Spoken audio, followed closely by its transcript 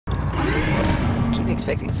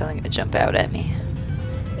expecting something to jump out at me.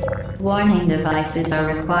 Warning devices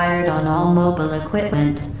are required on all mobile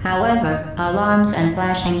equipment. However, alarms and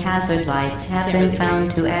flashing hazard lights have been found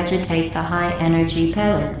to agitate the high-energy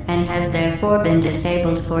pellet and have therefore been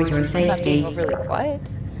disabled for your It's not being safety. overly quiet.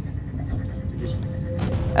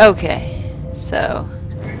 Okay, so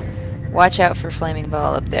watch out for flaming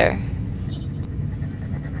ball up there.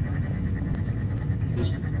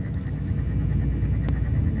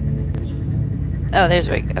 Oh, there's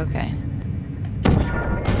Rick. Okay.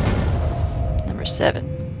 Number 7.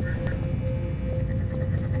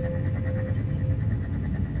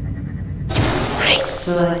 Nice!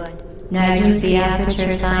 Good. Now use the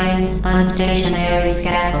Aperture Science unstationary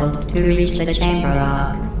scaffold to reach the chamber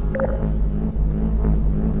lock.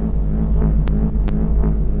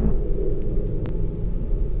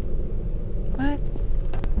 What?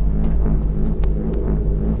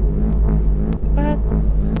 What?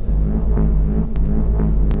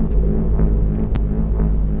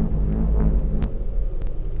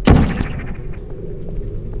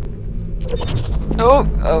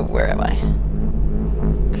 Oh, where am I?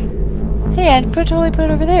 Hey, I'd totally put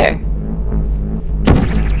it over there.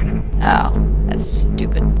 Oh, that's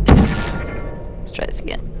stupid. Let's try this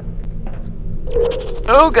again.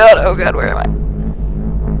 Oh god, where am I?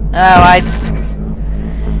 Oh,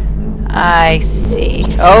 I see.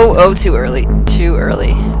 Oh, too early. Too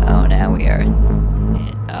early. Oh, now we are.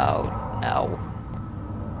 Oh, no.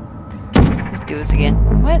 Let's do this again.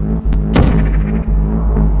 What?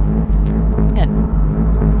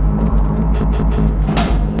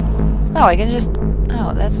 Oh, I can just...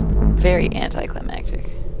 Oh, that's very anticlimactic.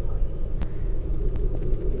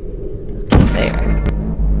 There.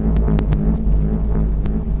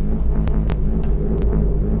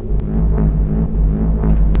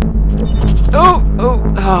 Oh,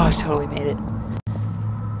 I totally made it.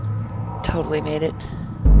 Totally made it.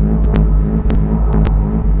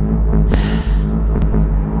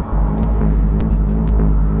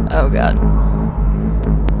 Oh god.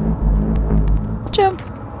 Jump!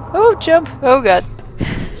 Oh, jump! Oh god.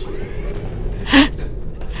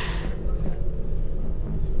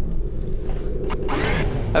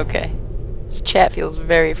 Okay. This chat feels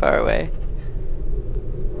very far away.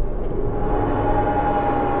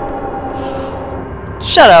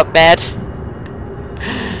 Shut up, Matt!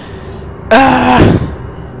 I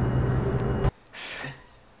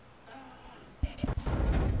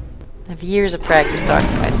have years of practice talking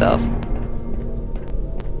to myself.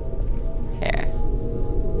 Here.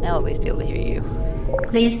 Now I'll at least be able to hear you.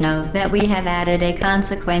 Please note that we have added a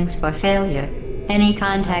consequence for failure. Any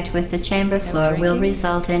contact with the chamber floor will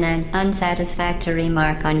result in an unsatisfactory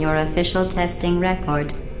mark on your official testing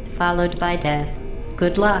record, followed by death.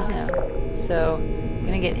 Good luck. No. So, I'm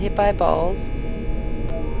gonna get hit by balls,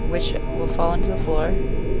 which will fall into the floor.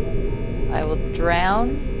 I will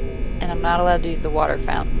drown, and I'm not allowed to use the water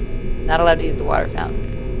fountain. Not allowed to use the water fountain.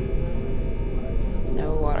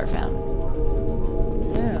 No water fountain.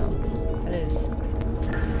 Oh, what is...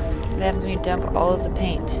 What happens when you dump all of the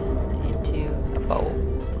paint into a bowl?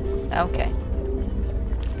 Okay.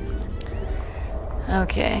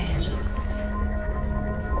 Okay.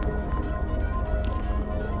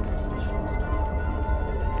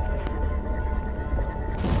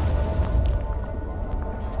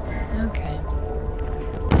 Okay.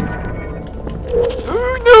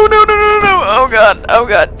 No! Oh god! Oh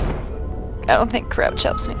god! I don't think crouch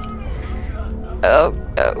helps me. Oh.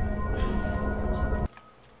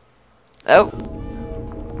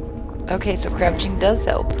 Okay, so crouching does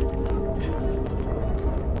help.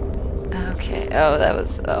 Okay. Oh, that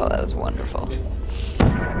was wonderful.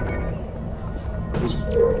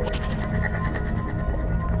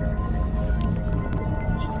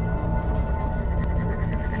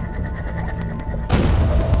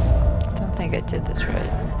 Don't think I did this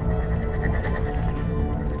right.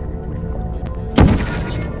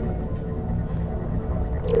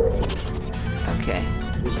 Okay.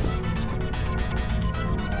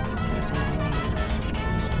 So then we need...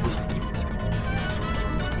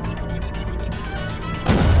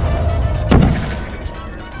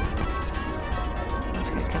 It's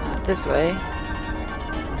gonna come out this way.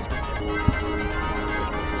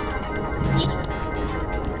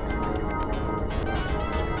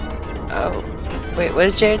 Oh. Wait, what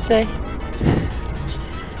does Jared say?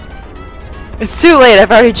 It's too late,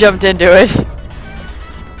 I've already jumped into it.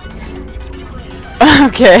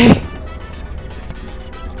 Okay.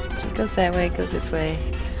 So it goes that way, it goes this way.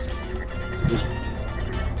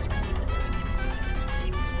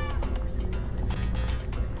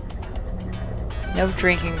 No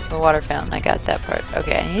drinking from the water fountain, I got that part.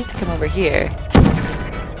 Okay, I need to come over here.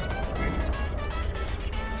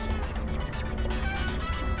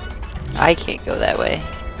 I can't go that way.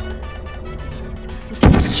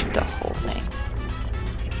 Shoot the whole thing.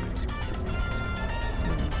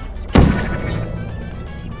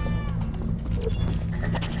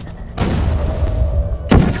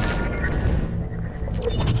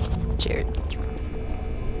 Jared.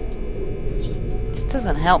 This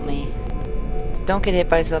doesn't help me. Don't get hit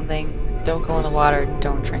by something. Don't go in the water.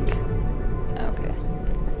 Don't drink. Okay.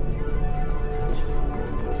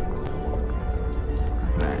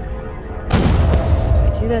 So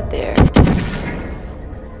if I do that there.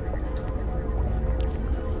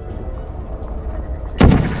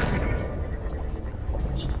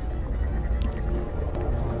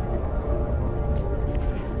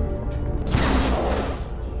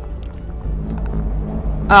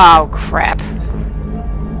 Oh, crap.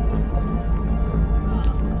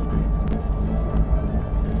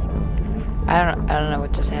 I don't know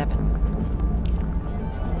what just happened.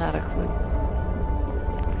 Not a clue.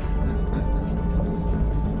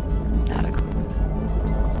 Not a clue.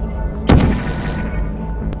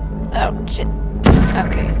 Oh, shit.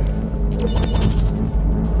 Okay.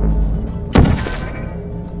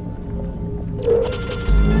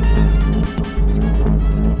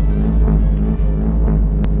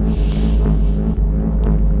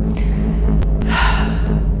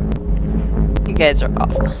 You guys are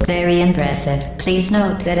awful. Very impressive. Please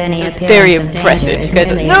note that any It's appearance very of impressive. danger is You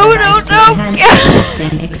guys are- merely No, a device to no, no! enhance the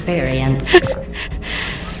testing experience.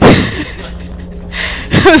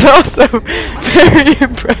 It was also very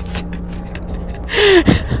impressive.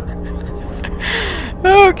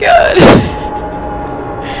 Oh god.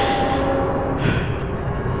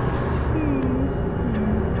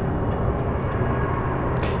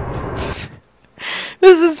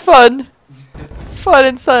 This is fun. Fun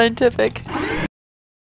and scientific.